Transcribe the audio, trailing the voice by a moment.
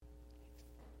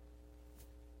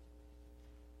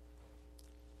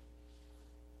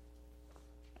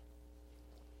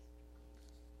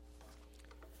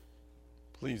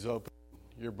Please open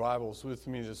your Bibles with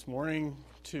me this morning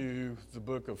to the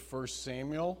book of 1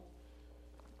 Samuel.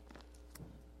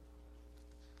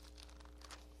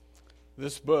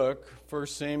 This book, 1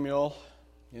 Samuel,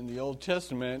 in the Old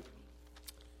Testament,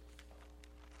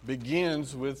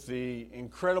 begins with the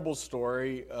incredible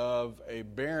story of a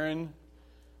barren,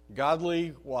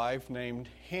 godly wife named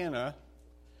Hannah,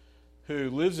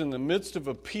 who lives in the midst of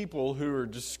a people who are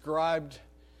described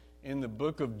in the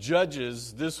book of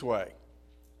Judges this way: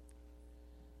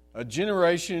 a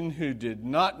generation who did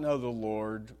not know the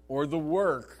Lord or the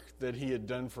work that he had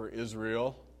done for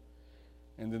Israel.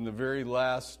 And in the very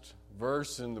last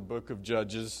verse in the book of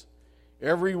Judges,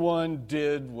 everyone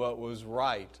did what was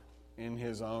right in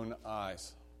his own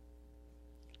eyes.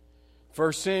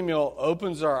 1 Samuel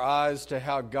opens our eyes to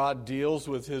how God deals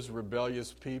with his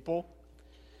rebellious people,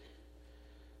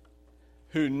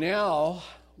 who now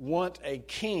want a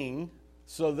king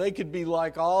so they could be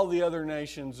like all the other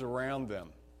nations around them.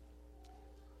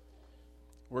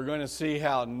 We're going to see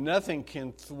how nothing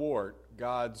can thwart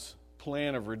God's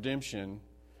plan of redemption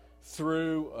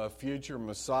through a future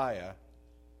Messiah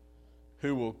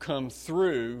who will come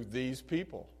through these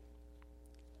people.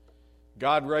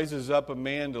 God raises up a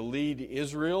man to lead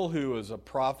Israel who is a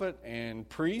prophet and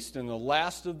priest and the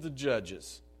last of the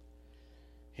judges.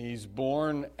 He's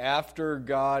born after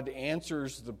God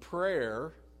answers the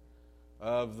prayer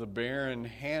of the barren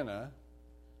Hannah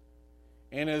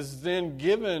and is then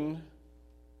given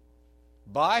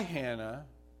by Hannah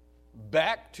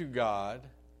back to God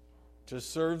to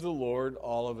serve the Lord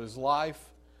all of his life,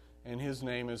 and his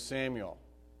name is Samuel.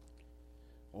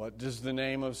 What does the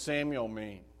name of Samuel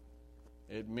mean?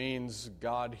 It means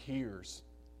God hears,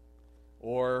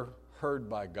 or heard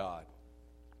by God.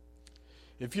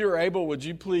 If you're able, would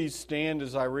you please stand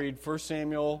as I read 1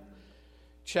 Samuel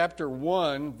chapter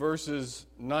 1, verses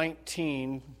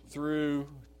 19 through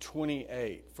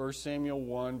 28. 1 Samuel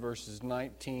 1, verses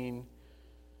 19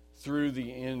 through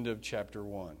the end of chapter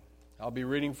 1. I'll be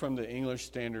reading from the English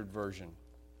Standard Version.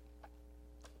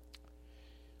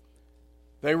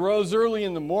 They rose early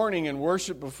in the morning and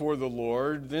worshiped before the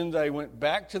Lord. Then they went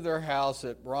back to their house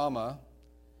at Ramah,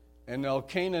 and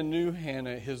Elkanah knew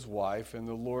Hannah his wife, and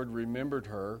the Lord remembered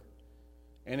her.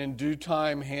 And in due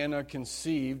time Hannah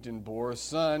conceived and bore a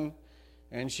son,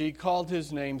 and she called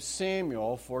his name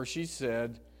Samuel, for she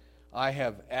said, I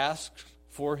have asked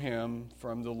for him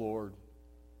from the Lord.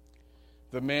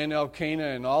 The man Elkanah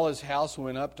and all his house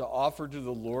went up to offer to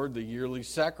the Lord the yearly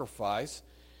sacrifice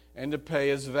and to pay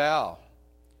his vow.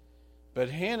 But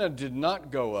Hannah did not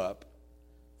go up,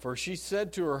 for she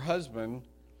said to her husband,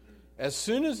 as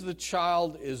soon as the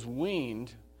child is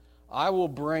weaned, I will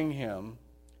bring him,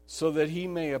 so that he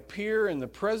may appear in the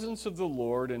presence of the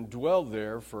Lord and dwell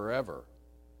there forever.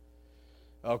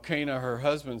 Elkanah, her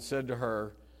husband, said to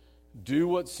her, do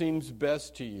what seems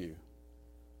best to you.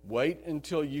 Wait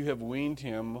until you have weaned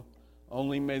him,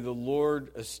 only may the Lord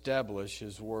establish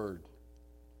his word.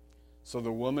 So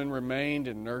the woman remained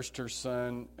and nursed her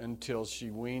son until she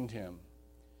weaned him.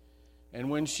 And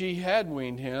when she had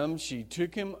weaned him, she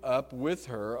took him up with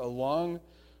her, along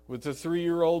with the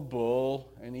 3-year-old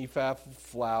bull, an ephah of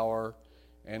flour,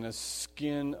 and a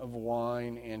skin of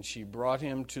wine, and she brought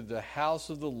him to the house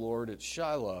of the Lord at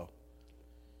Shiloh.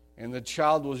 And the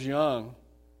child was young.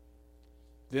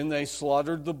 Then they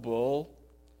slaughtered the bull,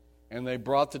 and they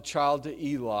brought the child to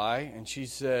Eli, and she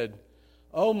said,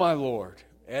 Oh, my Lord,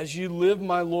 as you live,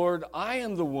 my Lord, I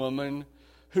am the woman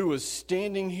who was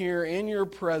standing here in your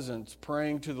presence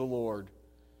praying to the Lord.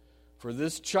 For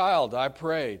this child I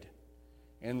prayed,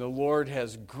 and the Lord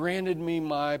has granted me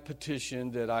my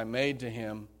petition that I made to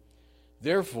him.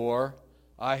 Therefore,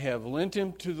 I have lent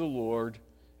him to the Lord.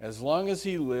 As long as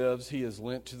he lives, he is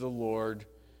lent to the Lord.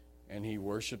 And he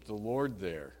worshiped the Lord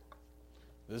there.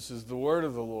 This is the word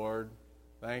of the Lord.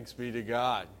 Thanks be to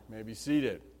God. You may be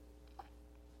seated.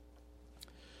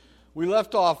 We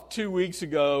left off 2 weeks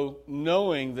ago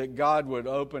knowing that God would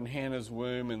open Hannah's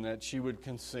womb and that she would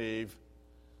conceive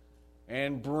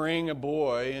and bring a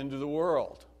boy into the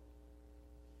world.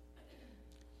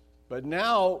 But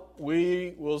now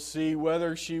we will see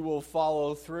whether she will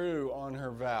follow through on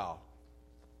her vow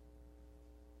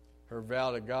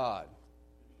to God,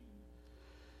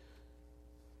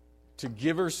 to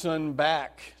give her son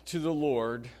back to the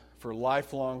Lord for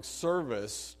lifelong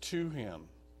service to him.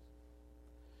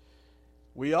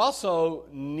 We also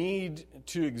need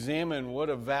to examine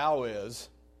what a vow is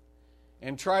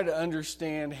and try to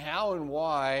understand how and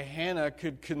why Hannah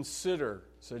could consider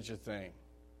such a thing.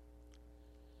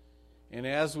 And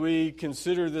as we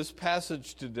consider this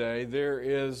passage today, there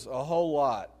is a whole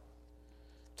lot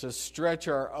to stretch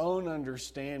our own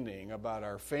understanding about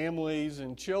our families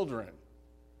and children.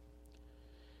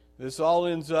 This all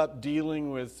ends up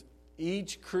dealing with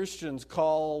each Christian's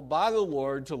call by the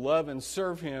Lord to love and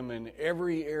serve Him in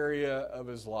every area of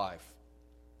his life.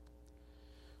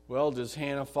 Well, does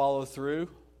Hannah follow through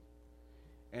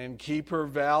and keep her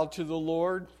vow to the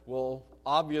Lord? Well,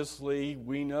 obviously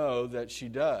we know that she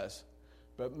does.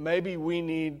 But maybe we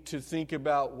need to think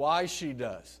about why she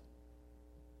does.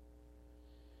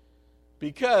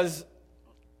 Because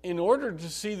in order to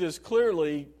see this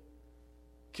clearly,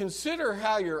 consider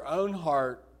how your own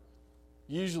heart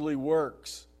usually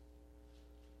works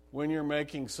when you're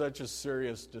making such a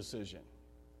serious decision.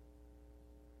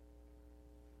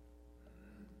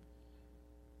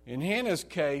 In Hannah's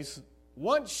case,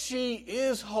 once she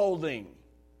is holding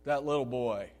that little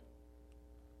boy,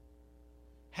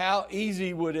 how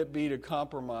easy would it be to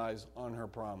compromise on her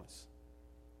promise?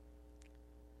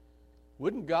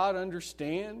 Wouldn't God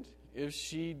understand if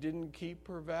she didn't keep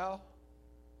her vow?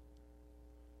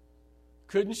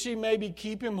 Couldn't she maybe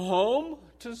keep him home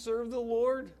to serve the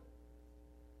Lord?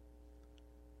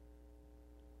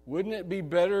 Wouldn't it be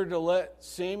better to let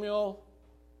Samuel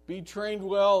be trained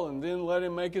well and then let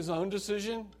him make his own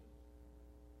decision?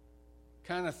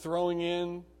 Kind of throwing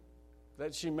in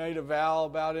that she made a vow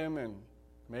about him and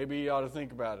maybe he ought to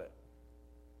think about it.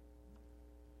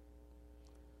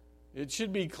 It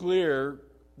should be clear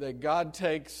that God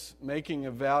takes making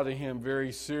a vow to Him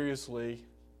very seriously.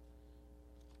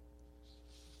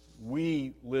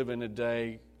 We live in a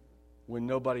day when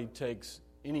nobody takes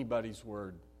anybody's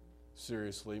word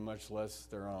seriously, much less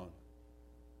their own.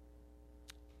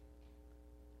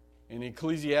 In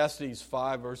Ecclesiastes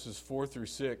 5, verses 4 through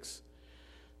 6,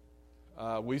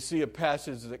 we see a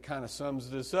passage that kind of sums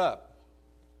this up.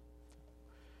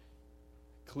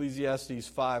 Ecclesiastes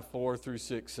 5, 4 through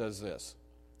 6 says this: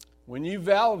 When you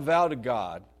vow a vow to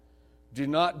God, do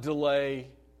not delay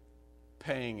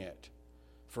paying it,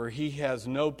 for He has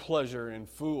no pleasure in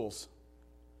fools.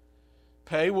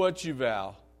 Pay what you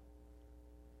vow.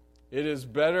 It is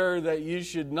better that you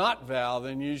should not vow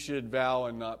than you should vow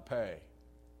and not pay.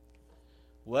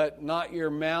 Let not your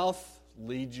mouth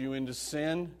lead you into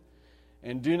sin,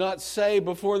 and do not say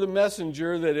before the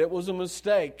messenger that it was a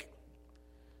mistake.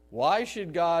 Why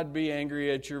should God be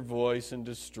angry at your voice and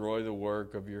destroy the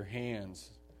work of your hands?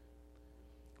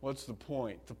 What's the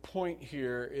point? The point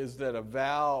here is that a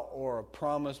vow or a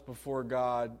promise before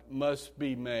God must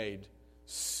be made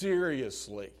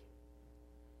seriously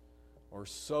or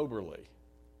soberly,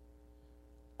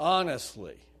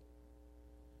 honestly,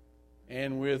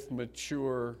 and with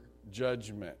mature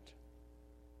judgment.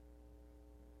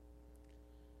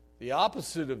 The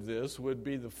opposite of this would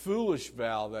be the foolish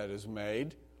vow that is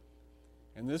made.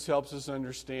 And this helps us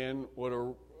understand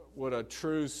what a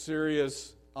true,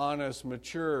 serious, honest,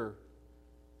 mature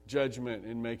judgment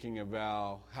in making a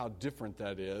vow, how different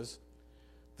that is.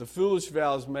 The foolish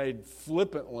vow is made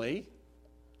flippantly,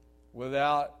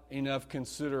 without enough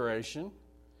consideration.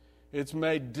 It's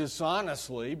made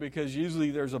dishonestly, because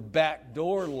usually there's a back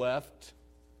door left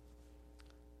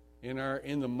in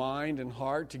the mind and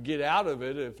heart to get out of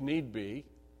it if need be.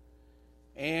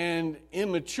 And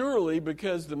immaturely,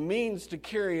 because the means to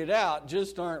carry it out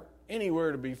just aren't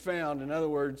anywhere to be found. In other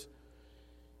words,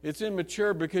 it's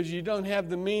immature because you don't have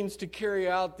the means to carry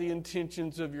out the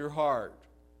intentions of your heart.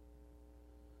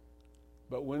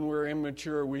 But when we're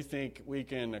immature, we think we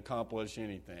can accomplish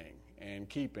anything and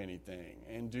keep anything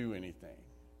and do anything.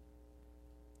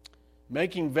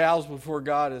 Making vows before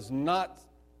God is not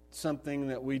something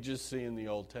that we just see in the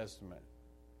Old Testament.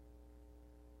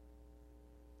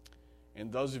 And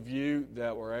those of you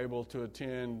that were able to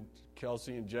attend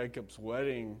Kelsey and Jacob's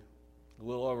wedding a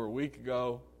little over a week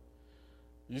ago,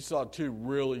 you saw two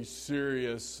really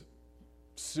serious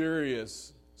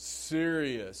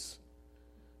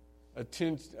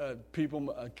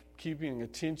people keeping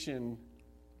attention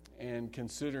and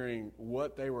considering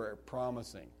what they were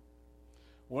promising.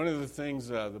 One of the things,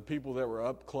 the people that were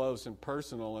up close and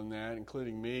personal in that,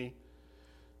 including me,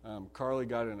 Carly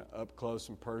got an up close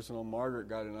and personal. Margaret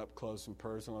got an up close and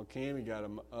personal. Cammie got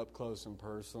an up close and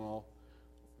personal.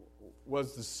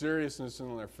 Was the seriousness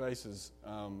in their faces.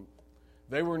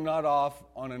 They were not off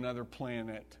on another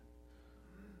planet.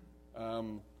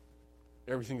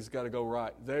 Everything's got to go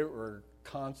right. They were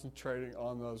concentrating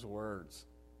on those words,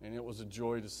 and it was a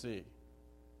joy to see.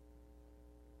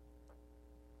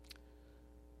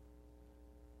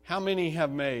 How many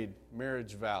have made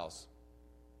marriage vows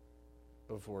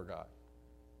before God?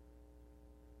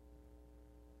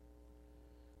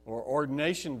 Or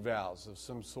ordination vows of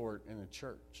some sort in a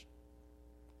church?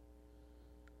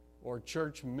 or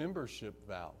church membership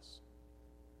vows,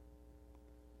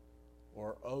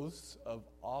 or oaths of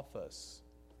office.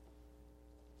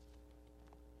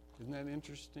 Isn't that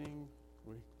interesting?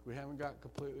 We haven't got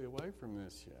completely away from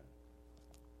this yet.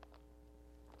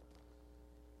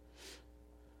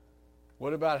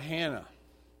 What about Hannah?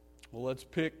 Well, let's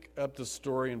pick up the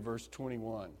story in verse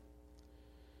 21.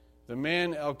 The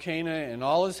man Elkanah and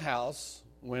all his house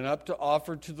went up to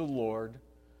offer to the Lord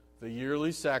the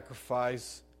yearly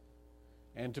sacrifice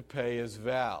and to pay his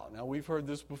vow. Now, we've heard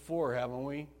this before, haven't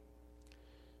we?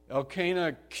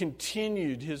 Elkanah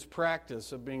continued his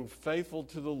practice of being faithful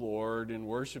to the Lord and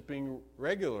worshiping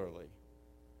regularly,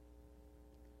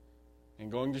 and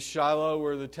going to Shiloh,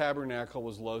 where the tabernacle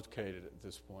was located at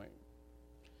this point.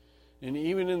 And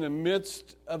even in the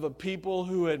midst of a people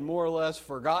who had more or less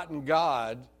forgotten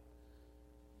God,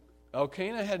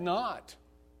 Elkanah had not.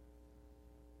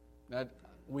 Now,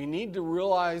 we need to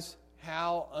realize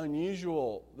how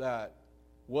unusual that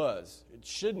was. It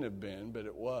shouldn't have been, but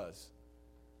it was.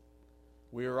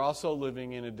 We are also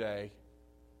living in a day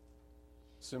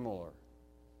similar.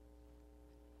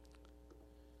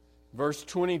 Verse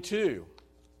 22.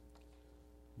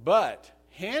 But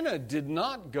Hannah did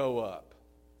not go up,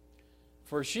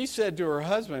 for she said to her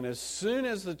husband, as soon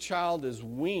as the child is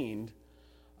weaned,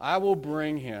 I will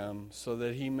bring him so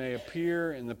that he may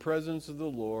appear in the presence of the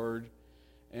Lord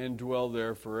and dwell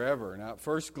there forever. Now, at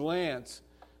first glance,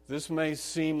 this may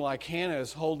seem like Hannah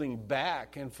is holding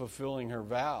back in fulfilling her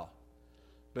vow.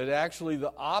 But actually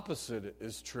the opposite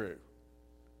is true.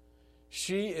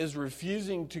 She is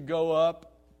refusing to go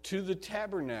up to the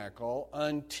tabernacle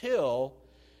until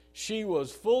she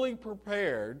was fully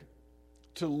prepared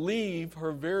to leave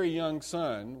her very young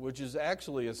son, which is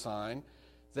actually a sign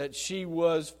that she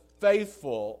was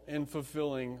faithful in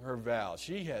fulfilling her vow.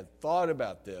 She had thought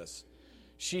about this.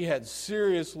 She had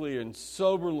seriously and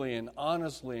soberly and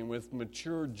honestly and with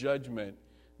mature judgment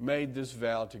made this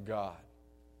vow to God.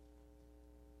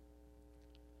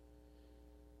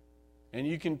 And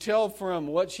you can tell from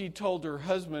what she told her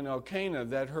husband Elkanah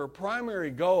that her primary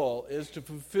goal is to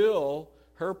fulfill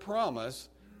her promise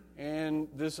and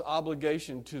this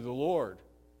obligation to the Lord.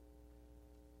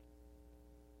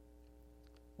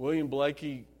 William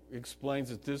Blakey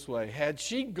explains it this way. Had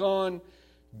she gone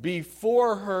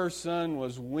before her son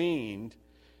was weaned,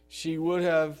 she would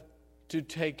have to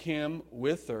take him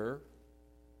with her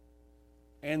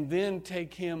and then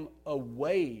take him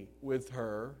away with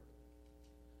her.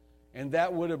 And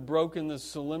that would have broken the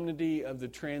solemnity of the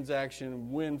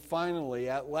transaction when finally,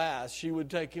 at last, she would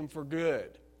take him for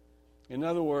good. In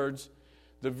other words,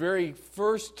 the very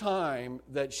first time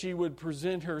that she would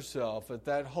present herself at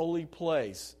that holy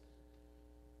place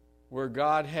where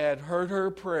God had heard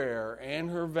her prayer and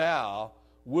her vow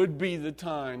would be the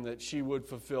time that she would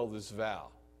fulfill this vow.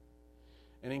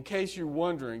 And in case you're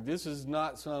wondering, this is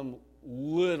not some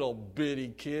little bitty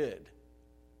kid.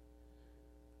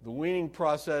 The weaning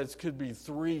process could be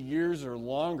 3 years or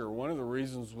longer. One of the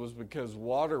reasons was because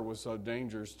water was so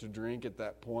dangerous to drink at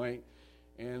that point,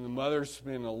 and the mother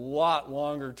spent a lot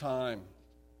longer time.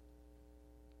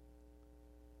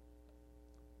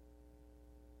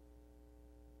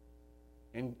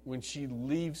 And when she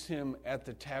leaves him at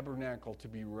the tabernacle to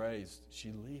be raised,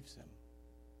 she leaves him.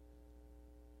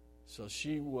 So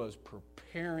she was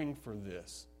preparing for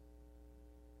this.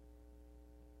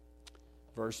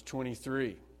 Verse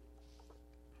 23.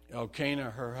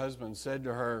 Elkanah, her husband, said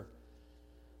to her,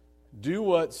 do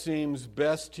what seems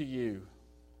best to you.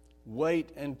 Wait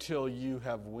until you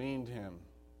have weaned him.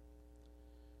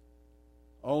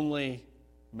 Only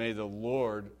may the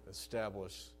Lord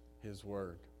establish his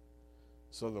word.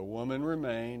 So the woman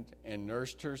remained and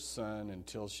nursed her son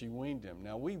until she weaned him.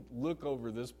 Now we look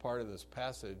over this part of this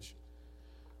passage.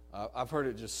 I've heard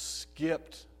it just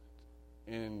skipped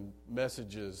in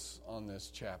messages on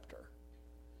this chapter.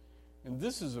 And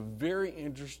this is a very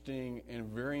interesting and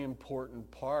very important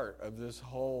part of this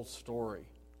whole story.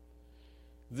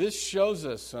 This shows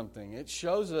us something. It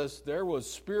shows us there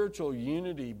was spiritual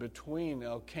unity between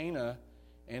Elkanah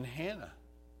and Hannah.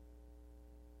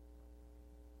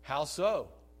 How so?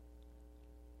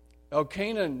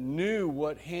 Elkanah knew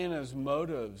what Hannah's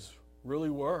motives really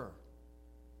were.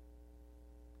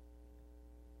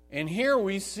 And here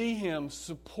we see him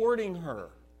supporting her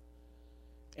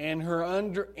and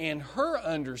her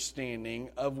understanding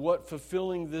of what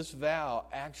fulfilling this vow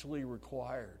actually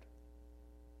required.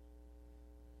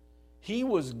 He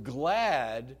was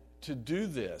glad to do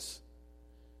this.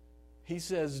 He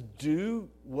says, do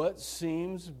what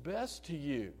seems best to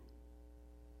you.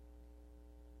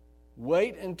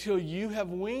 Wait until you have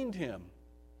weaned him.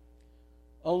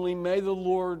 only may the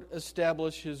Lord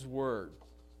establish His word.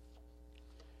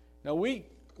 Now we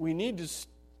need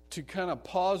to kind of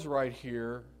pause right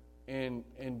here and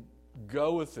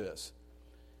go with this.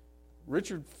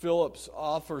 Richard Phillips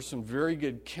offers some very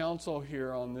good counsel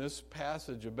here on this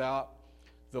passage about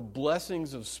the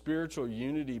blessings of spiritual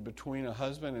unity between a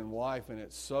husband and wife, and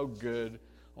it's so good.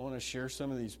 I want to share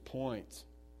some of these points.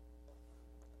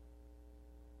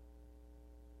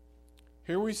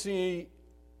 Here we see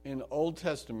in Old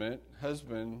Testament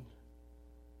husband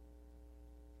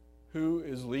who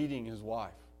is leading his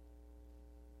wife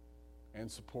and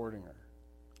supporting her.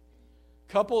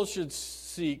 Couples should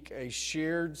seek a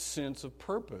shared sense of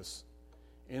purpose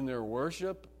in their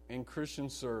worship and Christian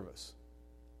service.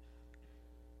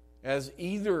 As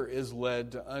either is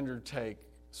led to undertake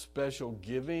special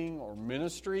giving or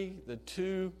ministry, the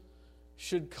two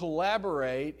should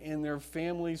collaborate in their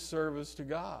family service to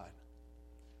God.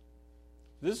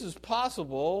 This is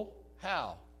possible,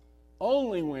 how?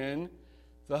 Only when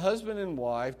the husband and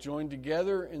wife join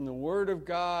together in the Word of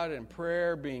God and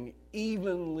prayer, being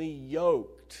evenly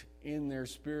yoked in their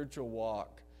spiritual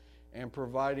walk and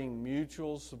providing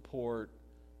mutual support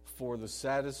for the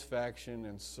satisfaction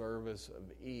and service of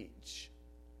each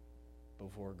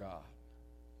before God.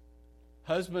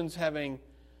 Husbands, having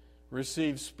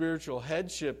received spiritual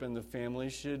headship in the family,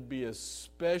 should be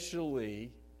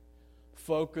especially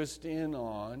focused in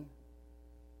on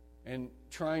and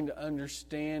trying to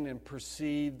understand and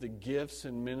perceive the gifts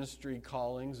and ministry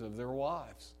callings of their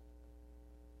wives.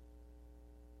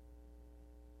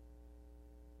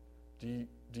 Do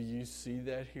you see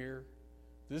that here?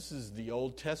 This is the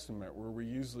Old Testament where we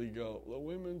usually go, well,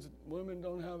 women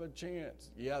don't have a chance.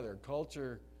 Yeah, their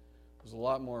culture was a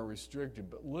lot more restricted,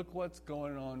 but look what's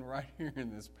going on right here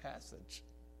in this passage.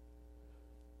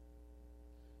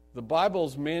 The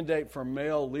Bible's mandate for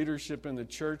male leadership in the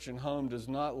church and home does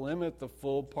not limit the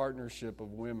full partnership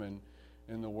of women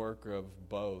in the work of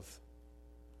both.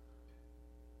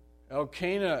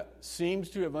 Elkanah seems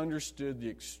to have understood the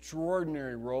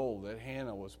extraordinary role that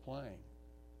Hannah was playing.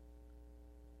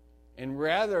 And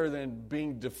rather than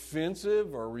being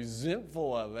defensive or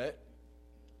resentful of it,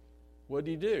 what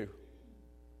did he do?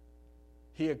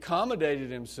 He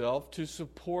accommodated himself to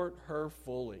support her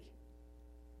fully.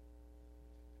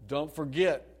 Don't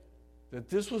forget that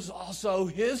this was also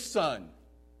his son.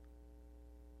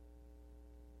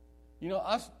 You know,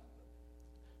 I've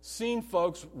seen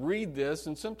folks read this,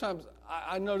 and sometimes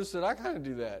I notice that I kind of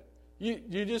do that.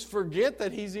 You just forget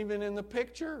that he's even in the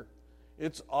picture.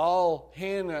 It's all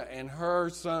Hannah and her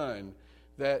son,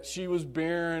 that she was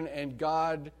barren and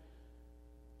God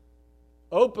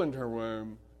opened her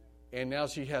womb, and now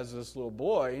she has this little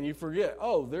boy, and you forget,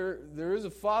 oh, there is a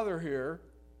father here.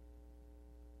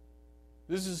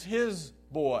 This is his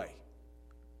boy.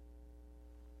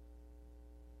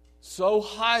 So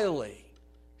highly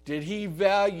did he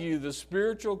value the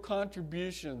spiritual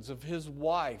contributions of his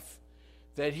wife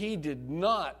that he did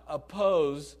not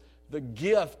oppose the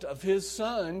gift of his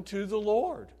son to the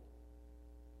Lord.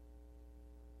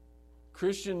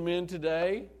 Christian men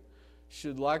today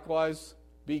should likewise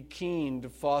be keen to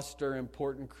foster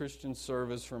important Christian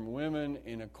service from women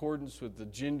in accordance with the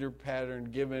gender pattern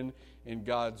given in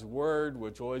God's Word,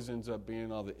 which always ends up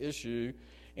being all the issue,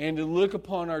 and to look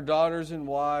upon our daughters and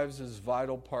wives as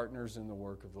vital partners in the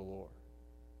work of the Lord.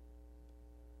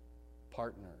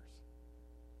 Partners.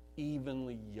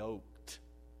 Evenly yoked.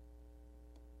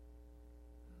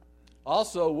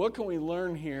 Also, what can we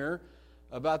learn here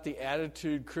about the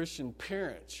attitude Christian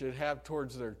parents should have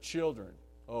towards their children?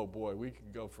 Oh boy, we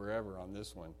could go forever on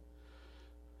this one.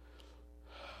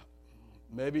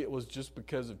 Maybe it was just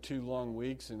because of 2 long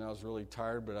weeks and I was really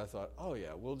tired, but I thought, oh yeah,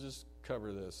 we'll just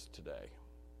cover this today.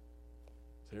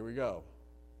 So here we go.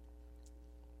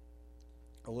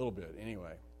 A little bit,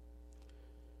 anyway.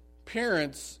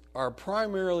 Parents are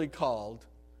primarily called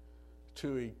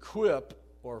to equip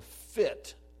or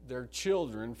fit their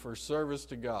children for service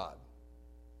to God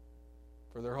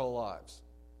for their whole lives.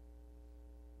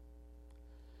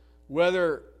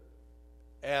 Whether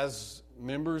as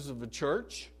members of a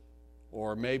church,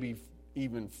 or maybe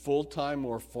even full-time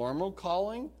or formal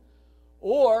calling,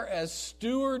 or as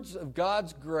stewards of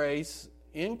God's grace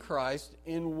in Christ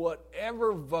in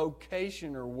whatever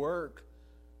vocation or work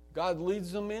God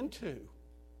leads them into.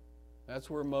 That's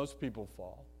where most people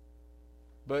fall.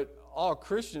 But all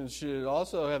Christians should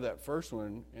also have that first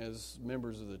one as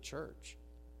members of the church.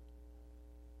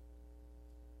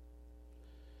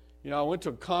 You know, I went to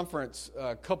a conference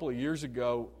a couple of years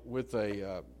ago with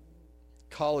a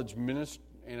college ministry,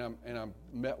 and I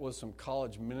met with some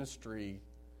college ministry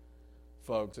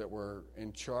folks that were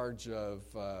in charge of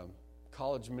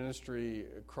college ministry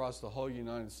across the whole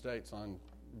United States on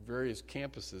various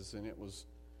campuses, and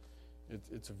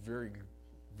it's a very,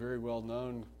 very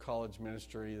well-known college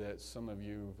ministry that some of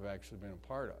you have actually been a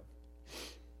part of.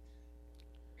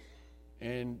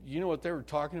 And you know what they were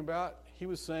talking about? He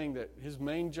was saying that his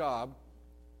main job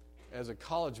as a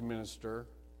college minister,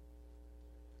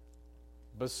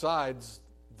 besides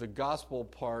the gospel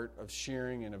part of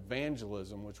sharing and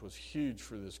evangelism, which was huge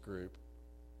for this group,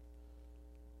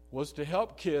 was to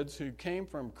help kids who came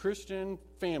from Christian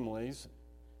families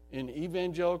in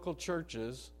evangelical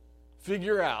churches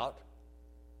figure out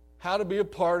how to be a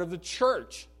part of the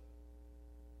church.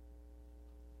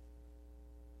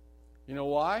 You know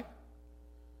why?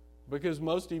 Because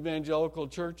most evangelical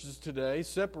churches today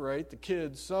separate the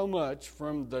kids so much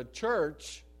from the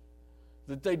church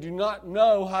that they do not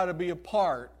know how to be a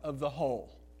part of the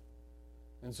whole.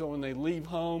 And so when they leave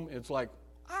home, it's like,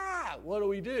 what do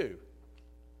we do?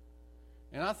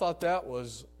 And I thought that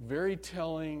was very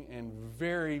telling and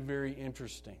very, very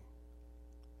interesting.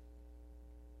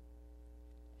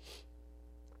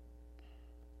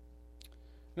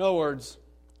 In other words,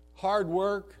 hard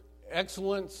work,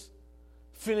 excellence,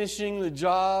 finishing the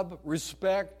job,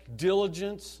 respect,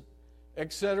 diligence,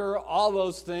 etc., all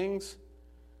those things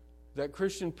that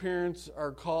Christian parents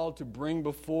are called to bring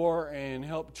before and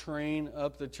help train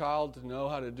up the child to know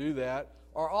how to do that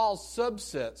are all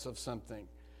subsets of something.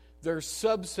 They're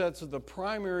subsets of the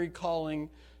primary calling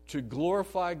to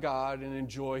glorify God and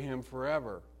enjoy Him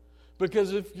forever.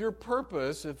 Because if your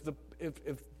purpose,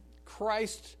 if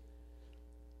Christ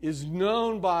is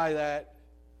known by that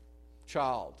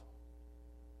child,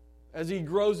 as he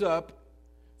grows up,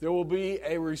 there will be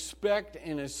a respect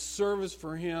and a service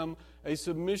for Him, a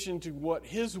submission to what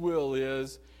His will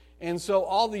is. And so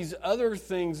all these other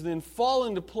things then fall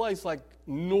into place like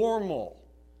normal.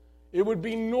 It would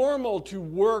be normal to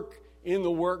work in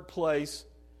the workplace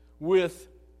with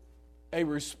a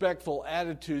respectful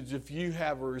attitude if you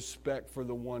have a respect for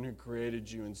the one who created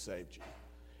you and saved you.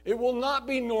 It will not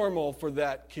be normal for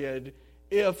that kid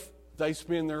if they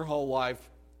spend their whole life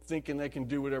thinking they can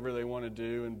do whatever they want to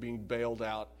do and being bailed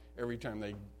out every time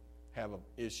they have an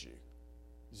issue.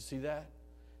 You see that?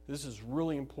 This is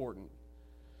really important.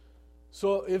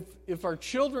 So if our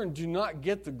children do not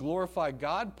get the glorify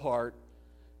God part,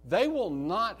 they will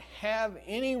not have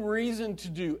any reason to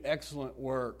do excellent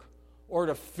work or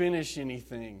to finish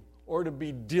anything or to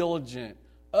be diligent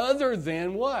other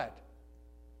than what?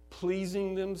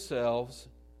 Pleasing themselves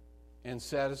and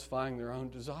satisfying their own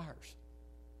desires,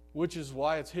 which is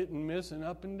why it's hit and miss and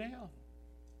up and down.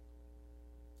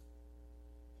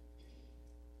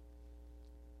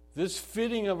 This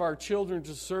fitting of our children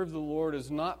to serve the Lord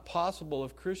is not possible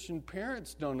if Christian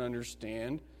parents don't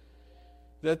understand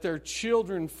that their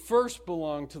children first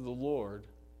belong to the Lord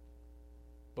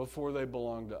before they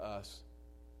belong to us.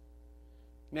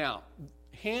 Now,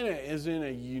 Hannah is in a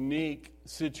unique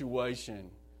situation.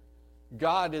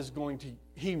 God is going to,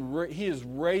 he is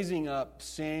raising up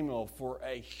Samuel for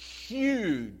a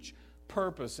huge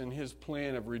purpose in His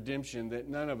plan of redemption that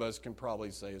none of us can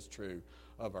probably say is true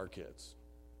of our kids.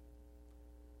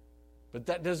 But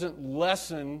that doesn't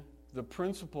lessen the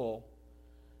principle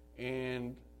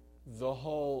and the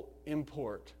whole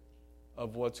import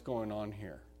of what's going on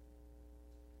here.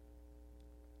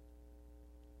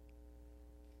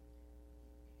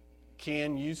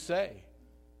 Can you say?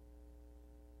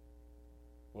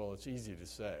 Well, it's easy to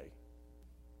say.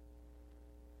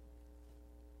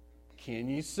 Can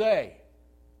you say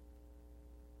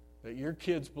that your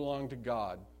kids belong to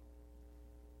God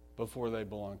before they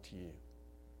belong to you?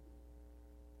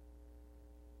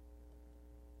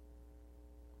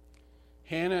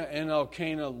 Hannah and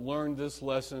Elkanah learned this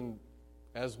lesson,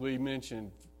 as we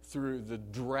mentioned, through the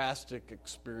drastic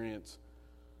experience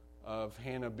of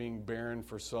Hannah being barren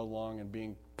for so long and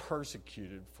being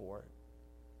persecuted for it.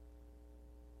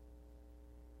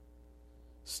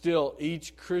 Still,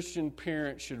 each Christian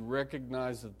parent should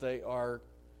recognize that they are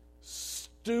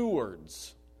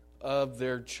stewards of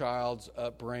their child's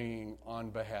upbringing on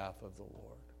behalf of the Lord.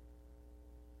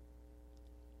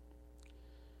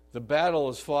 The battle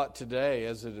is fought today,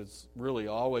 as it has really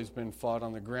always been fought,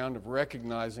 on the ground of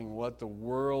recognizing what the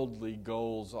worldly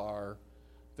goals are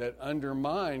that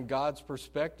undermine God's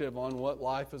perspective on what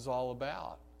life is all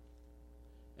about.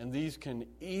 And these can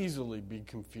easily be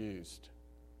confused.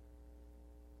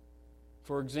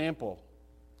 For example,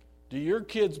 do your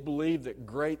kids believe that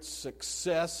great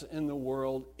success in the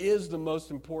world is the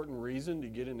most important reason to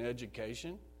get an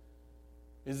education?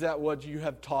 Is that what you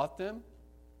have taught them?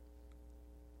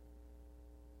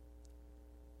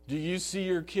 Do you see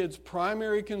your kids'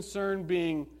 primary concern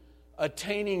being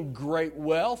attaining great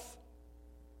wealth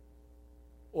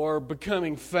or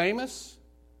becoming famous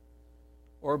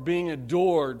or being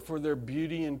adored for their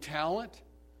beauty and talent,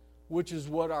 which is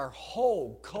what our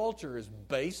whole culture is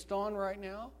based on right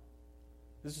now.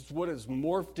 This is what it's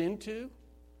morphed into.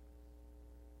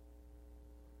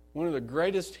 One of the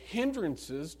greatest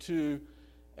hindrances to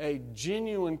a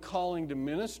genuine calling to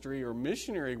ministry or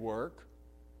missionary work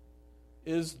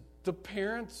is the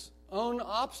parents' own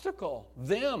obstacle,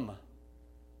 them.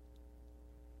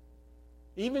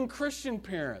 Even Christian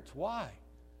parents. Why?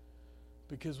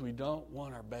 Because we don't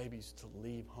want our babies to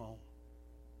leave home.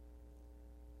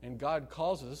 And God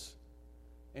calls us,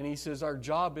 and He says our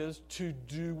job is to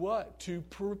do what? To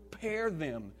prepare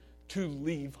them to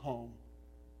leave home.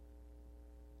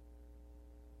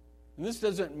 And this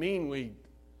doesn't mean we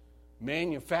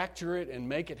manufacture it and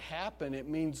make it happen. It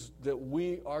means that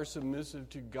we are submissive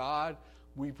to God.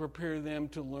 We prepare them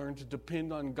to learn to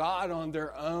depend on God on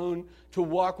their own, to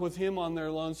walk with Him on their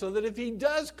own, so that if He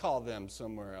does call them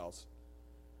somewhere else,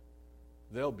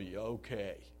 they'll be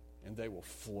okay and they will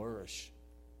flourish.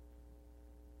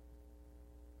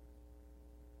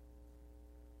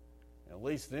 At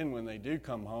least then when they do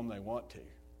come home, they want to.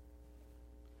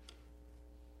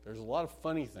 There's a lot of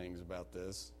funny things about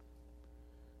this,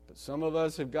 but some of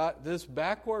us have got this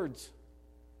backwards.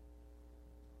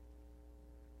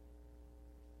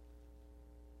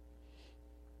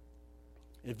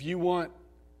 If you want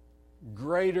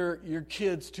your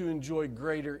kids to enjoy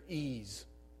greater ease,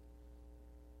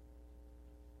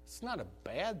 it's not a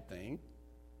bad thing,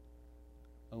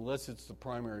 unless it's the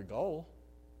primary goal.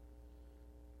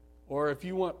 Or if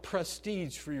you want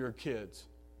prestige for your kids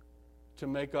to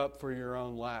make up for your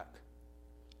own lack.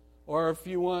 Or if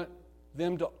you want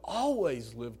them to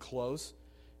always live close,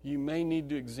 you may need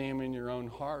to examine your own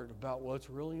heart about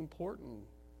what's really important.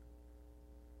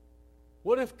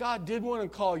 What if God did want to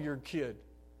call your kid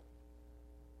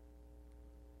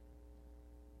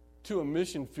to a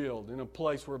mission field in a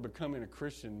place where becoming a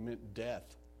Christian meant death?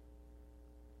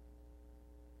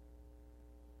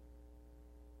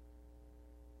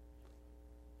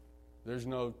 There's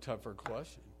no tougher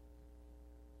question.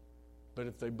 But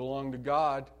if they belong to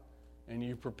God and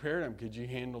you prepared them, could you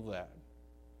handle that?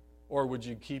 Or would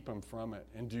you keep them from it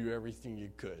and do everything you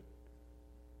could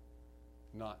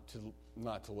not to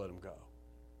let them go?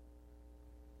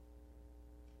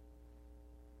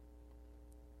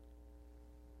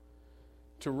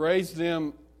 To raise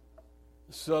them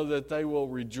so that they will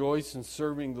rejoice in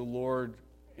serving the Lord,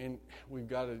 and we've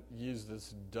got to use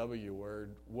this W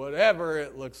word, whatever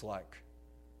it looks like,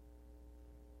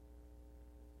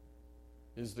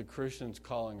 is the Christian's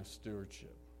calling of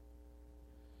stewardship.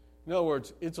 In other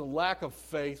words, it's a lack of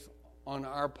faith on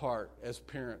our part as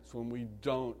parents when we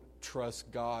don't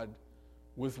trust God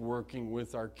with working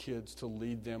with our kids to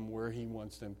lead them where He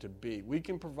wants them to be. We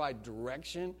can provide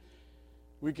direction.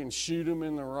 We can shoot them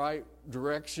in the right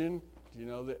direction,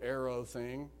 the arrow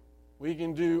thing. We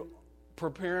can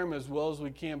prepare them as well as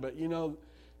we can, but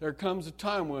there comes a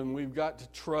time when we've got to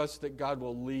trust that God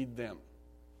will lead them.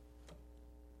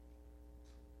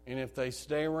 And if they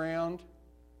stay around,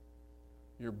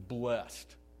 you're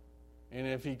blessed. And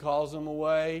if He calls them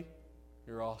away,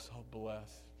 you're also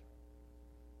blessed.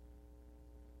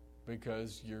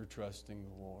 Because you're trusting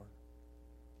the Lord.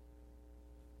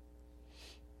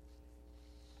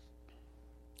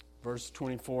 Verse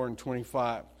 24 and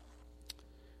 25.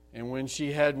 And when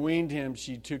she had weaned him,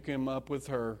 she took him up with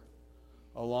her,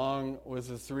 along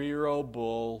with a 3-year-old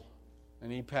bull,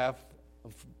 an ephah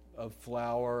of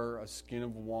flour, a skin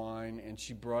of wine, and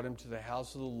she brought him to the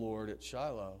house of the Lord at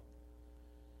Shiloh.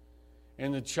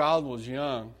 And the child was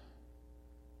young.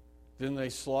 Then they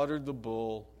slaughtered the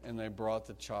bull, and they brought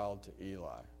the child to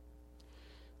Eli.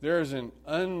 There is an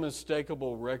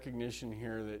unmistakable recognition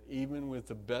here that even with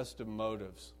the best of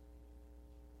motives,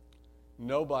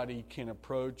 nobody can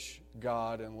approach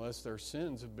God unless their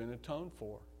sins have been atoned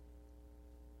for.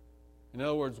 In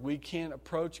other words, we can't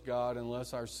approach God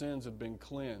unless our sins have been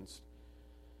cleansed,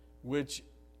 which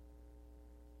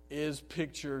is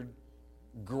pictured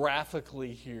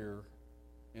graphically here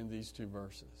in these 2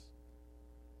 verses.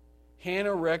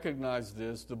 Hannah recognized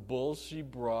this. The bull she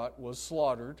brought was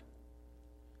slaughtered,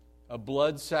 a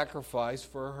blood sacrifice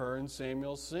for her and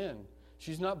Samuel's sin.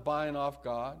 She's not buying off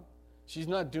God. She's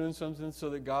not doing something so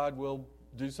that God will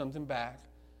do something back.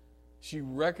 She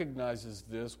recognizes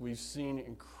this. We've seen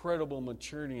incredible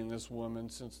maturity in this woman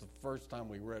since the first time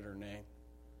we read her name.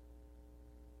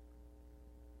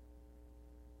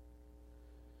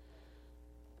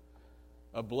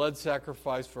 A blood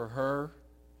sacrifice for her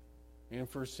and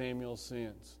for Samuel's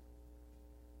sins.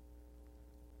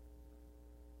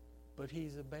 But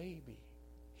he's a baby.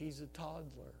 He's a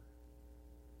toddler.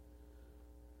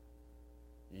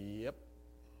 Yep.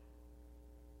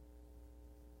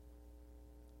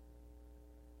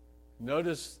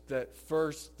 Notice that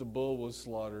first the bull was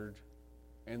slaughtered,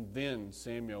 and then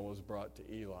Samuel was brought to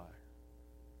Eli.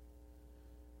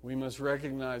 We must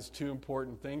recognize two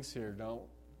important things here,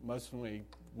 mustn't we?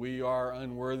 We are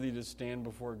unworthy to stand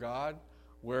before God.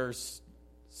 We're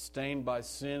stained by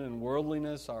sin and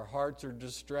worldliness. Our hearts are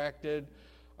distracted.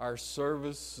 Our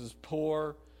service is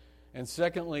poor. And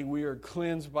secondly, we are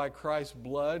cleansed by Christ's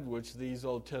blood, which these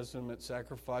Old Testament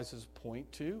sacrifices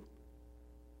point to.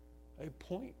 They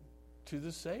point to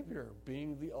the Savior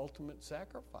being the ultimate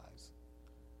sacrifice.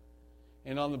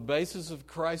 And on the basis of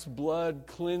Christ's blood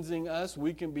cleansing us,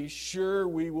 we can be sure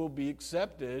we will be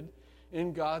accepted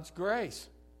in God's grace.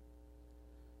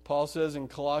 Paul says in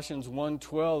Colossians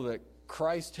 1:12 that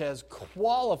Christ has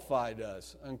qualified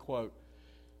us, unquote.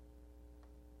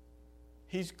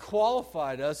 He's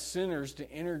qualified us sinners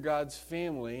to enter God's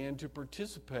family and to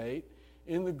participate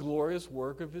in the glorious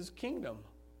work of His kingdom.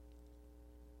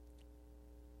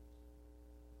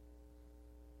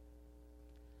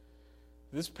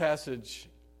 This passage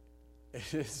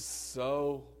is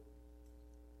so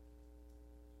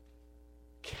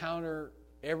counter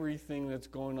everything that's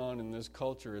going on in this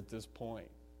culture at this point,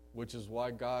 which is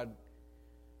why God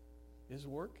is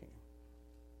working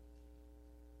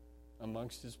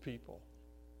amongst His people.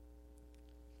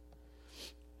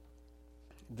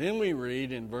 Then we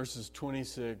read in verses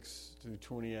 26 through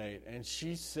 28, and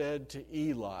she said to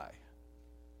Eli.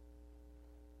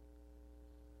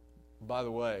 By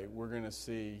the way, we're going to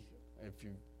see, if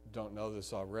you don't know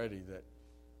this already, that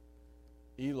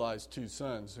Eli's two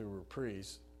sons, who were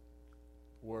priests,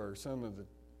 were some of the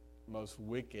most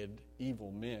wicked,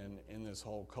 evil men in this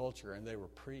whole culture, and they were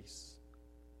priests.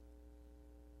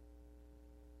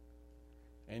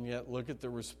 And yet, look at the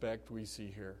respect we see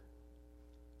here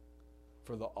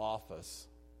for the office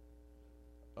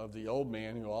of the old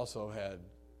man who also had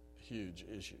huge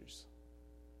issues.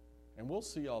 And we'll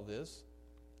see all this.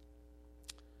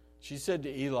 She said to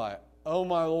Eli, "Oh,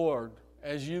 my Lord,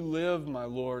 as you live, my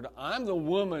Lord, I'm the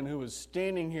woman who was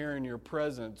standing here in your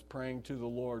presence praying to the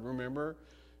Lord." Remember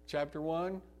chapter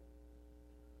 1?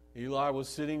 Eli was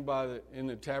sitting in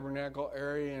the tabernacle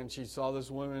area, and she saw this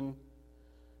woman,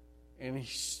 and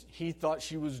he thought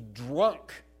she was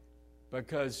drunk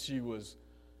because she was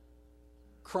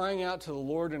crying out to the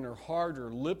Lord in her heart.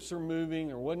 Her lips are moving.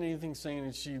 There wasn't anything saying,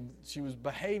 and she was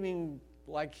behaving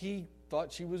like he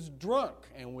thought she was drunk.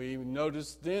 And we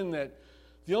noticed then that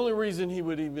the only reason he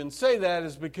would even say that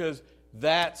is because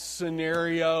that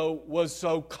scenario was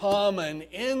so common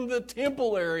in the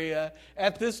temple area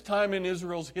at this time in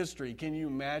Israel's history. Can you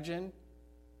imagine?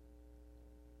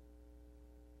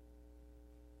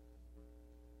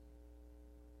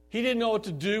 He didn't know what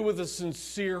to do with a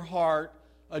sincere heart,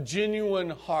 a genuine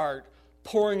heart,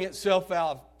 pouring itself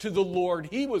out to the Lord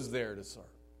he was there to serve.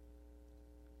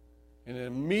 And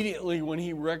immediately when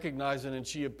he recognized it and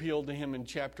she appealed to him in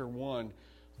chapter 1,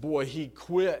 boy, he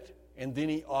quit. And then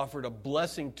he offered a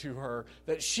blessing to her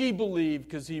that she believed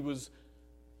because he was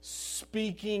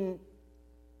speaking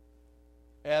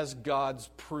as God's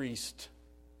priest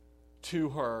to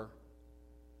her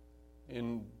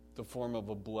in the form of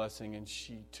a blessing, and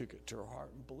she took it to her heart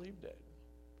and believed it.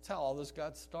 That's how all this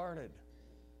got started.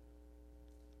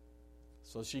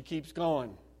 So she keeps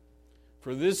going.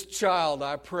 "For this child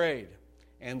I prayed,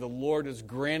 and the Lord has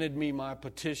granted me my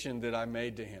petition that I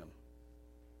made to Him.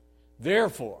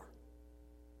 Therefore,"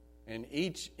 and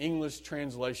each English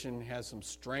translation has some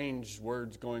strange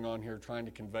words going on here trying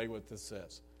to convey what this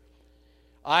says.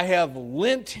 "I have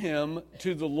lent him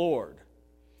to the Lord.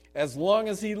 As long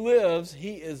as he lives,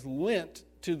 he is lent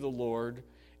to the Lord,"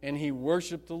 and he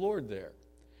worshiped the Lord there.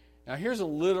 Now here's a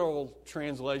literal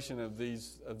translation of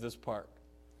this part.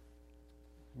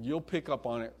 You'll pick up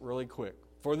on it really quick.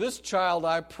 "For this child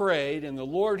I prayed, and the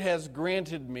Lord has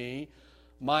granted me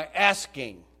my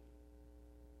asking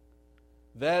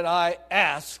that I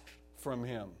asked from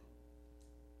Him.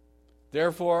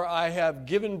 Therefore I have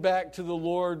given back to the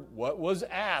Lord what was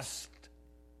asked.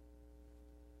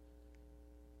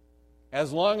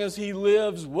 As long as He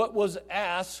lives, what was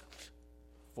asked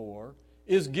for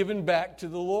is given back to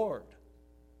the Lord."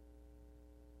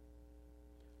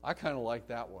 I kind of like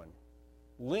that one.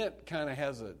 Lent kind of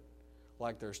has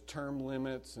there's term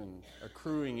limits and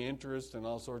accruing interest and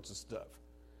all sorts of stuff.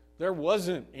 There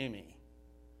wasn't any.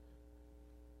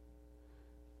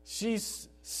 She's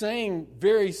saying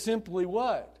very simply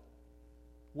what?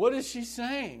 What is she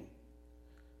saying?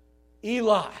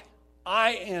 "Eli,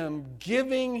 I am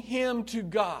giving him to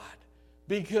God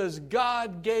because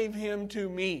God gave him to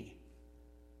me.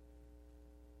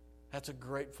 That's a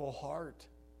grateful heart.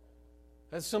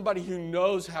 That's somebody who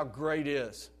knows how great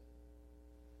is,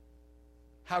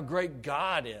 how great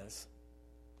God is.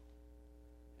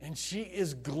 And she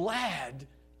is glad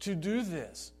to do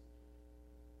this.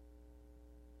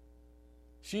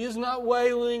 She is not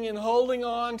wailing and holding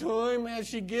on to him as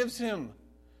she gives him.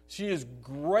 She is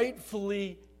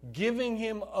gratefully giving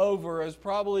him over as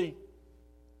probably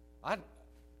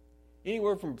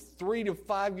anywhere from 3 to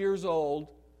 5 years old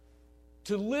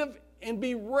to live and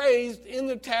be raised in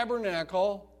the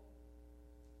tabernacle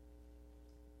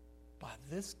by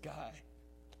this guy.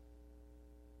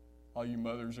 All you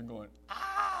mothers are going,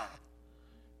 ah!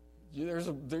 There's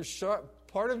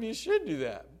part of you should do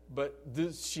that, but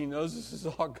she knows this is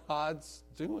all God's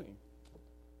doing.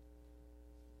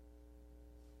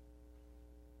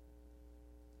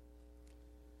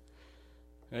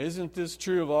 Now, isn't this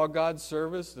true of all God's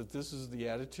service, that this is the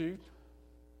attitude?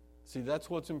 See, that's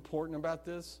what's important about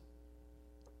this.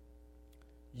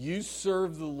 You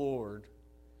serve the Lord.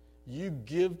 You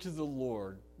give to the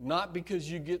Lord, not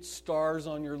because you get stars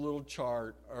on your little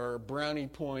chart or brownie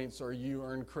points or you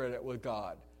earn credit with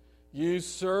God. You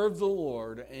serve the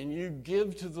Lord and you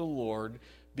give to the Lord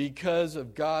because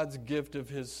of God's gift of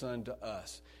His Son to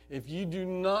us. If you do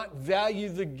not value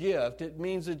the gift, it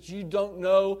means that you don't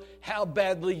know how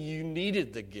badly you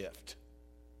needed the gift.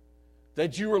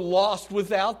 That you were lost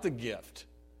without the gift.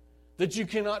 That you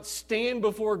cannot stand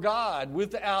before God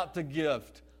without the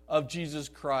gift of Jesus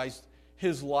Christ,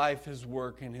 His life, His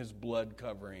work, and His blood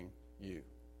covering you.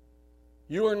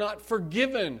 You are not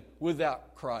forgiven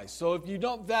without Christ. So if you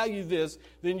don't value this,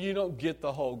 then you don't get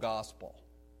the whole gospel.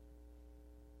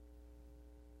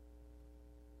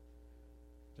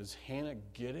 Does Hannah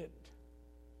get it?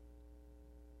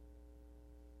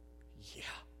 Yeah.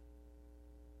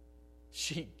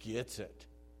 She gets it.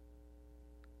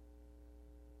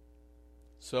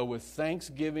 So with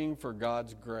thanksgiving for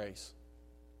God's grace,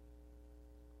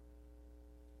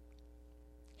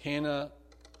 Hannah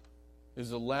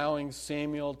is allowing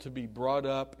Samuel to be brought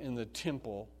up in the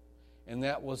temple, and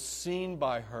that was seen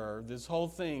by her. This whole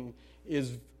thing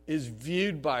is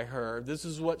viewed by her. This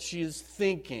is what she is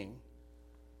thinking.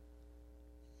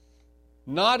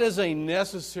 Not as a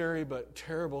necessary but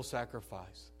terrible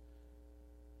sacrifice.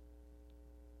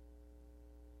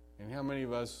 And how many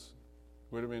of us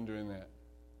would have been doing that?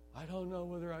 I don't know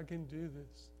whether I can do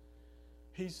this.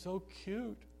 He's so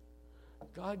cute.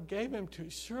 God gave him to.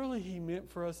 Surely He meant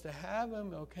for us to have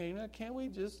him. Okay, now can't we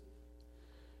just...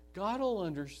 God will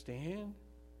understand.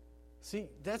 See,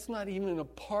 that's not even a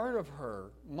part of her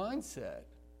mindset.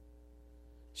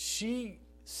 She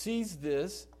sees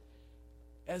this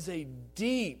as a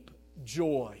deep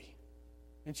joy.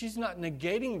 And she's not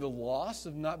negating the loss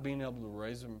of not being able to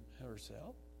raise him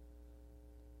herself.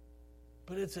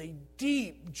 But it's a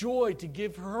deep joy to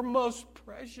give her most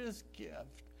precious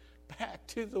gift back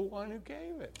to the one who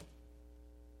gave it.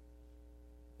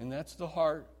 And that's the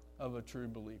heart of a true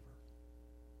believer.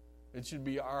 It should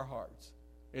be our hearts.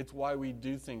 It's why we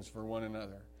do things for one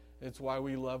another. It's why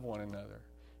we love one another.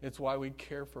 It's why we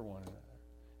care for one another.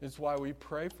 It's why we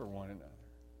pray for one another.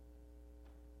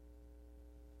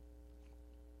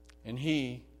 And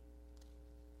he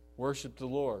worshiped the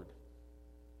Lord.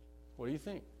 What do you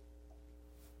think?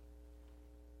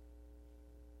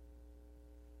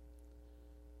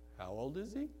 How old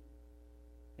is he?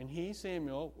 And he,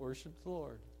 Samuel, worshiped the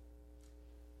Lord.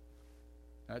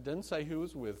 Now, it doesn't say who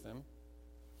was with him.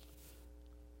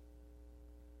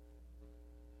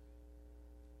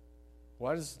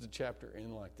 Why does the chapter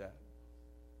end like that?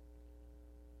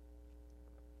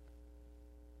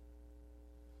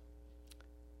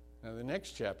 Now, the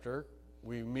next chapter,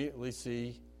 we immediately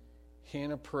see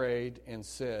Hannah prayed and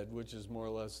said, which is more or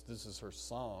less, this is her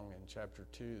song in chapter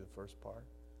 2, the first part.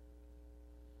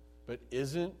 But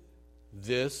isn't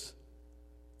this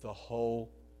the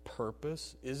whole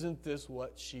purpose? Isn't this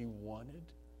what she wanted?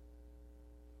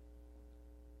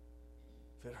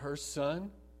 That her son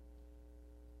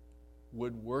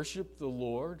would worship the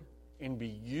Lord and be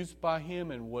used by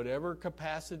Him in whatever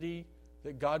capacity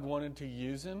that God wanted to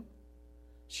use him?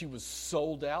 She was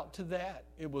sold out to that.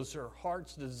 It was her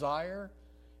heart's desire.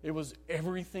 It was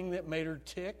everything that made her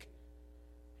tick.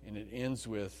 And it ends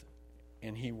with,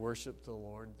 and he worshiped the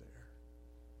Lord there.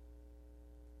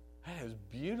 That is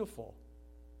beautiful.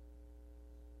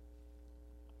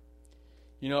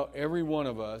 You know, every one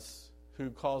of us who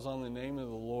calls on the name of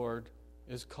the Lord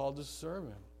is called to serve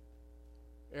Him.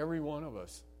 Every one of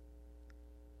us.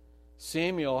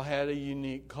 Samuel had a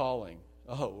unique calling.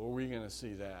 Oh, are we going to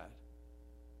see that?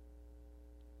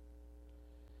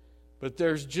 But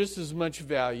there's just as much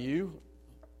value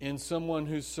in someone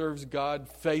who serves God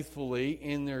faithfully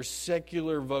in their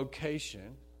secular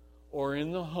vocation or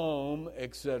in the home,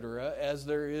 etc., as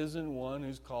there is in one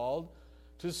who's called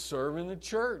to serve in the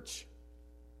church.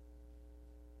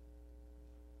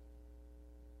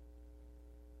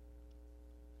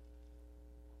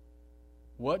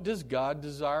 What does God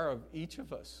desire of each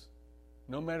of us,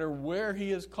 no matter where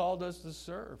He has called us to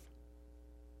serve?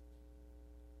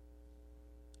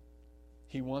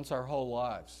 He wants our whole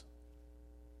lives,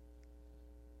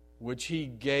 which He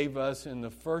gave us in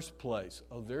the first place.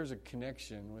 Oh, there's a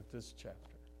connection with this chapter.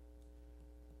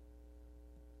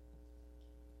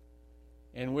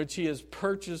 In which He has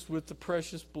purchased with the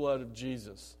precious blood of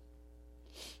Jesus.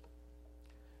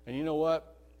 And you know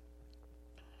what?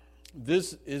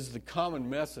 This is the common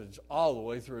message all the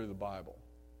way through the Bible.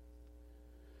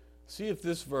 See if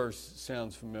this verse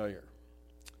sounds familiar.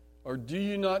 Or do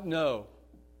you not know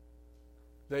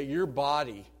that your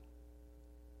body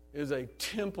is a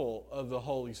temple of the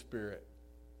Holy Spirit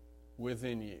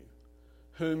within you,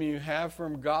 whom you have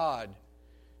from God?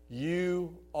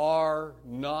 You are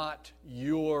not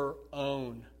your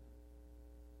own,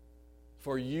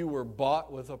 for you were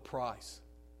bought with a price.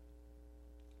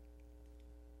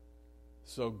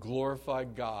 So glorify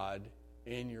God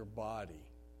in your body.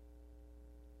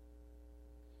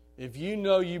 If you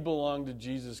know you belong to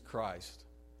Jesus Christ,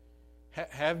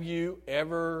 have you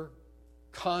ever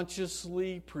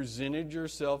consciously presented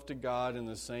yourself to God in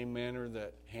the same manner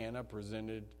that Hannah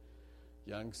presented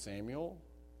young Samuel?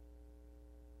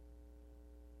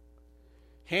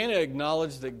 Hannah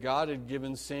acknowledged that God had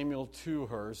given Samuel to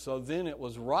her, so then it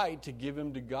was right to give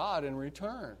him to God in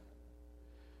return.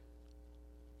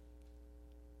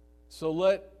 So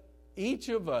let each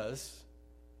of us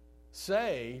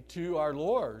say to our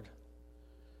Lord,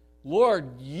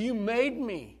 Lord, you made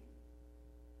me.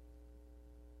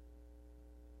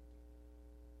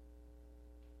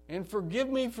 And forgive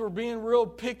me for being real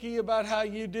picky about how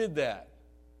you did that.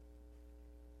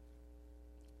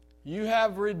 You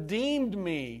have redeemed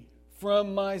me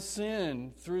from my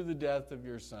sin through the death of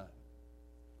your Son.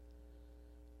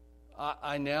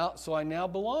 I now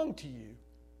belong to you.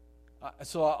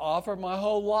 So I offer my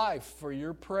whole life for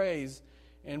your praise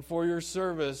and for your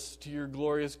service to your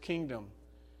glorious kingdom.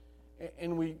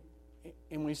 And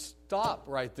we stop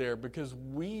right there because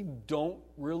we don't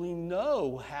really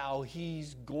know how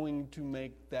He's going to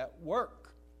make that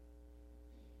work.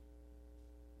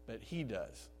 But He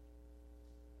does.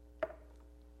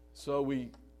 So we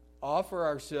offer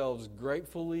ourselves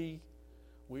gratefully,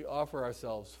 we offer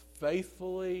ourselves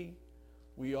faithfully,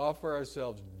 we offer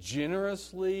ourselves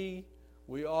generously,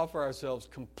 we offer ourselves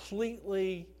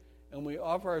completely, and we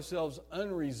offer ourselves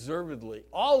unreservedly,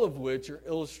 all of which are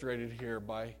illustrated here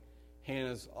by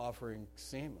Hannah's offering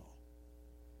Samuel.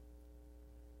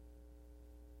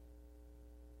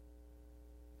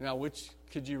 Now, which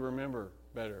could you remember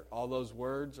better, all those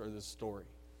words or the story?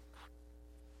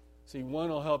 See, one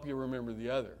will help you remember the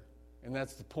other, and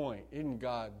that's the point. Isn't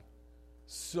God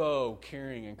so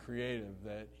caring and creative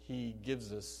that He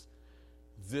gives us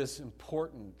this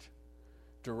important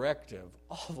directive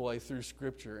all the way through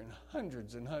Scripture in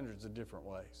hundreds and hundreds of different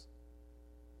ways?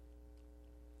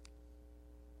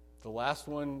 The last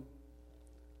one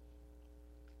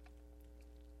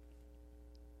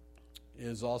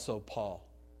is also Paul.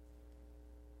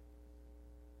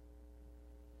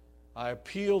 I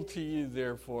appeal to you,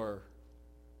 therefore,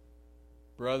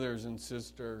 brothers and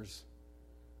sisters,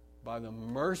 by the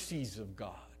mercies of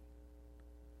God,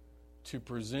 to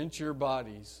present your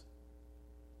bodies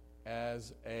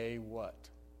as a what?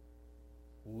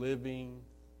 Living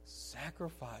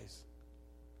sacrifice,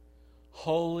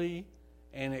 holy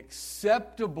and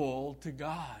acceptable to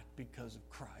God because of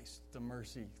Christ, the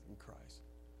mercy in Christ.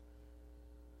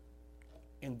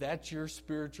 And that's your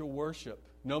spiritual worship,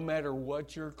 no matter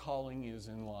what your calling is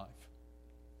in life.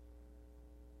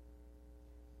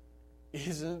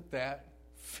 Isn't that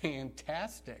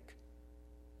fantastic?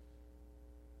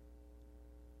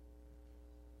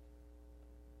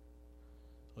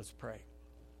 Let's pray.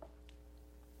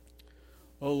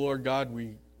 Oh Lord God,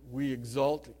 we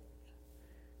exalt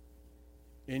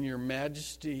in your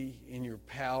majesty, in your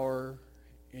power,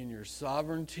 in your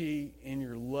sovereignty, in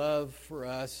your love for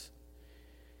us,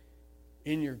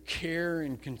 in your care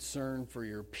and concern for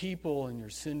your people, and your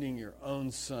sending your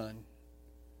own Son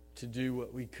to do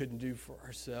what we couldn't do for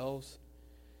ourselves.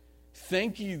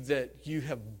 Thank you that you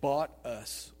have bought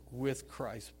us with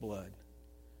Christ's blood.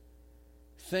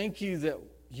 Thank you that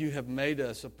you have made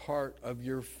us a part of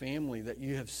your family, that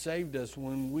you have saved us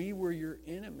when we were your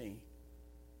enemy.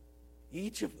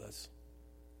 Each of us.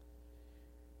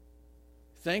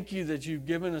 Thank you that you've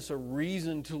given us a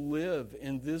reason to live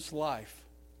in this life.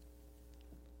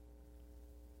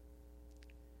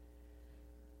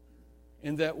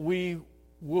 And that we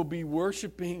will be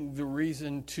worshiping the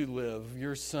reason to live,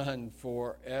 your Son,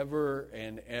 forever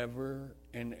and ever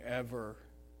and ever.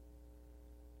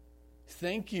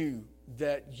 Thank you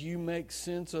that you make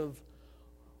sense of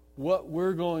what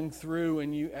we're going through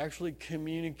and you actually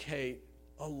communicate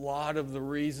a lot of the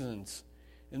reasons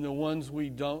and the ones we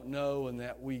don't know and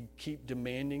that we keep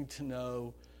demanding to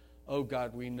know. Oh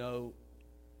God, we know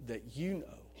that you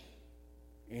know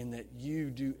and that you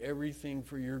do everything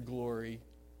for your glory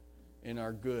and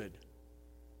our good.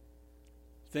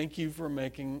 Thank you for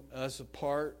making us a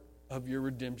part of your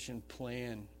redemption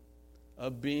plan,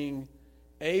 of being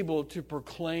able to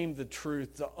proclaim the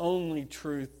truth, the only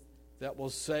truth that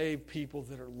will save people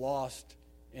that are lost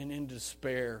and in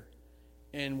despair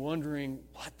and wondering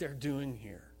what they're doing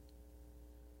here.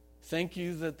 Thank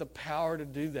you that the power to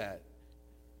do that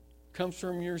comes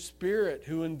from your Spirit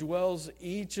who indwells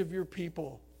each of your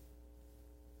people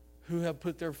who have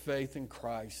put their faith in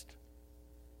Christ.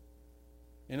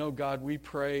 And oh God, we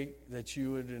pray that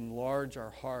you would enlarge our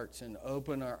hearts and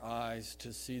open our eyes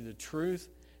to see the truth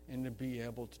and to be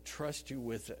able to trust you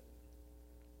with it.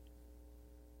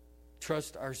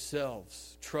 Trust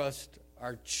ourselves. Trust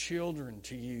our children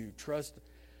to you. Trust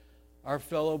our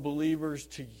fellow believers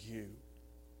to you.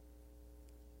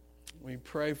 We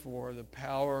pray for the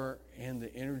power and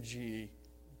the energy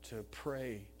to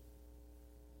pray.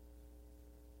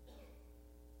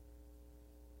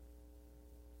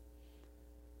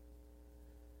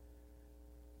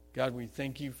 God, we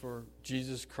thank you for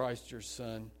Jesus Christ, your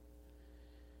Son.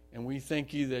 And we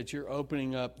thank you that you're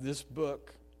opening up this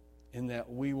book and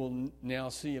that we will now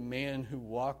see a man who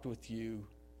walked with you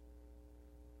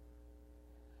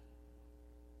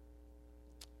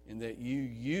and that you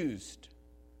used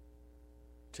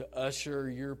to usher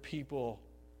your people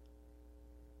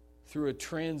through a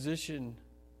transition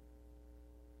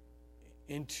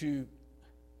into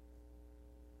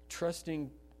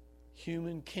trusting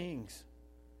human kings.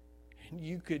 And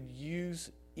you could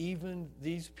use even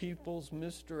these people's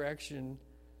misdirection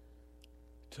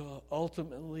to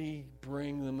ultimately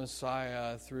bring the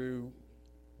Messiah through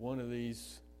one of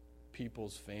these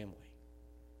people's family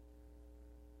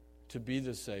to be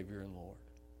the Savior and Lord.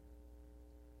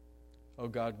 Oh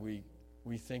God, we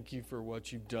thank you for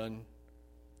what you've done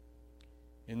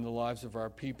in the lives of our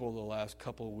people the last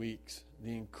couple of weeks.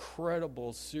 The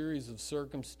incredible series of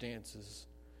circumstances,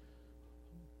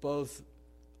 both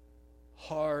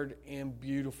hard and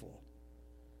beautiful.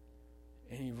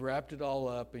 And you've wrapped it all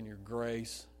up in your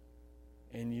grace,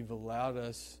 and you've allowed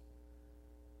us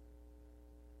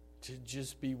to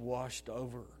just be washed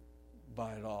over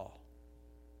by it all.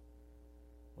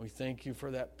 We thank you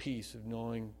for that peace of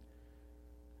knowing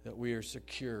that we are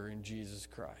secure in Jesus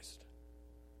Christ.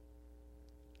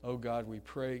 Oh God, we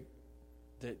pray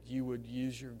that you would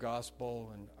use your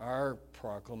gospel and our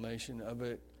proclamation of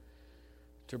it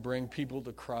to bring people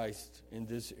to Christ in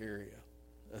this area,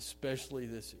 especially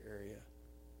this area,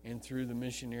 and through the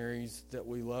missionaries that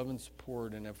we love and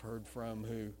support and have heard from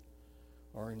who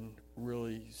are in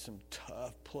really some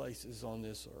tough places on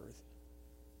this earth.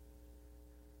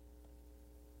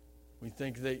 We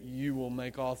think that you will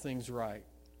make all things right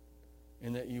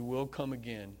and that you will come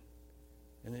again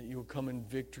and that you will come in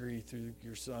victory through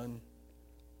your Son.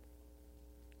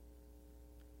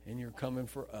 And you're coming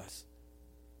for us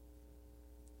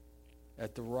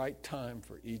at the right time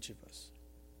for each of us.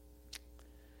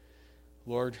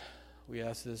 Lord, we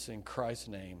ask this in Christ's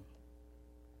name.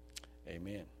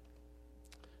 Amen.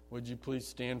 Would you please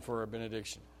stand for our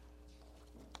benediction?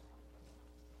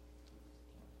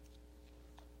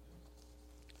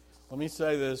 Let me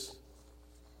say this,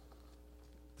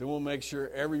 then we'll make sure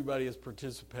everybody is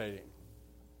participating.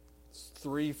 It's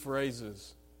 3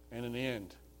 phrases and an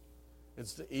end.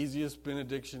 It's the easiest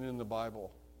benediction in the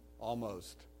Bible,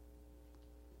 almost.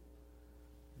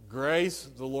 Grace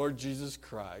of the Lord Jesus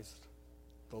Christ,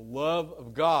 the love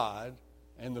of God,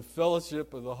 and the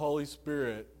fellowship of the Holy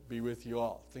Spirit be with you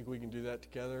all. Think we can do that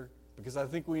together? Because I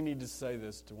think we need to say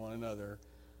this to one another.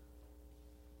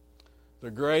 The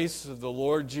grace of the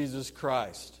Lord Jesus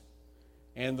Christ,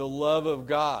 and the love of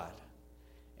God,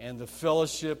 and the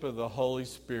fellowship of the Holy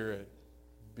Spirit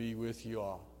be with you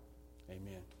all.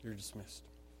 Amen. You're dismissed.